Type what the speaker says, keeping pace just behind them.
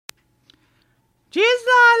Jesus,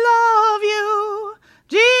 I love you.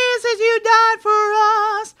 Jesus, you died for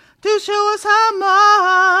us to show us how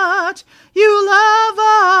much you love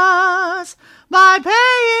us. By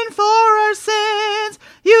paying for our sins,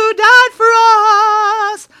 you died for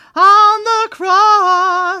us on the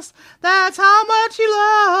cross. That's how much you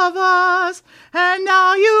love us. And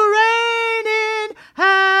now you reign in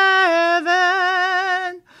heaven.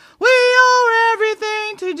 We owe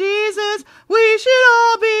everything to Jesus. We should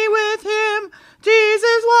all be with him.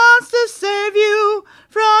 Jesus wants to save you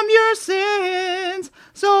from your sins.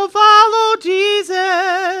 So follow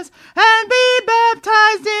Jesus and be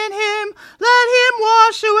baptized in him. Let him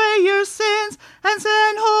wash away your sins and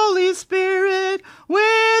send Holy Spirit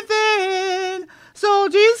within. So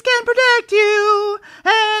Jesus can protect you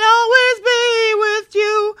and always be with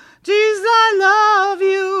you. Jesus, I love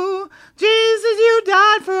you. Jesus, you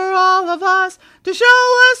died for all of us to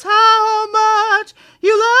show us how much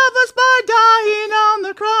you love us by dying on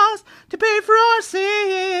the cross to pay for our sins.